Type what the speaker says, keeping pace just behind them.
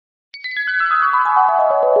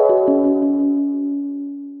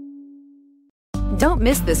Don't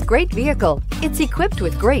miss this great vehicle. It's equipped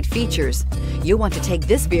with great features. You'll want to take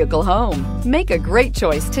this vehicle home. Make a great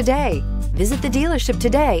choice today. Visit the dealership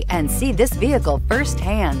today and see this vehicle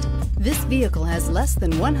firsthand. This vehicle has less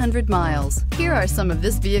than 100 miles. Here are some of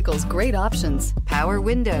this vehicle's great options: power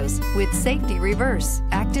windows with safety reverse,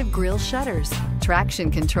 active grille shutters, traction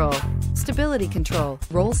control, stability control,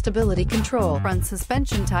 roll stability control, front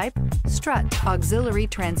suspension type, strut, auxiliary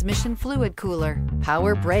transmission fluid cooler,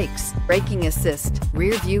 power brakes, braking assist,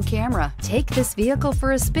 rear view camera. Take this vehicle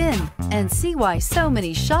for a spin and see why so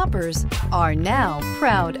many shoppers are now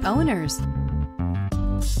proud owners.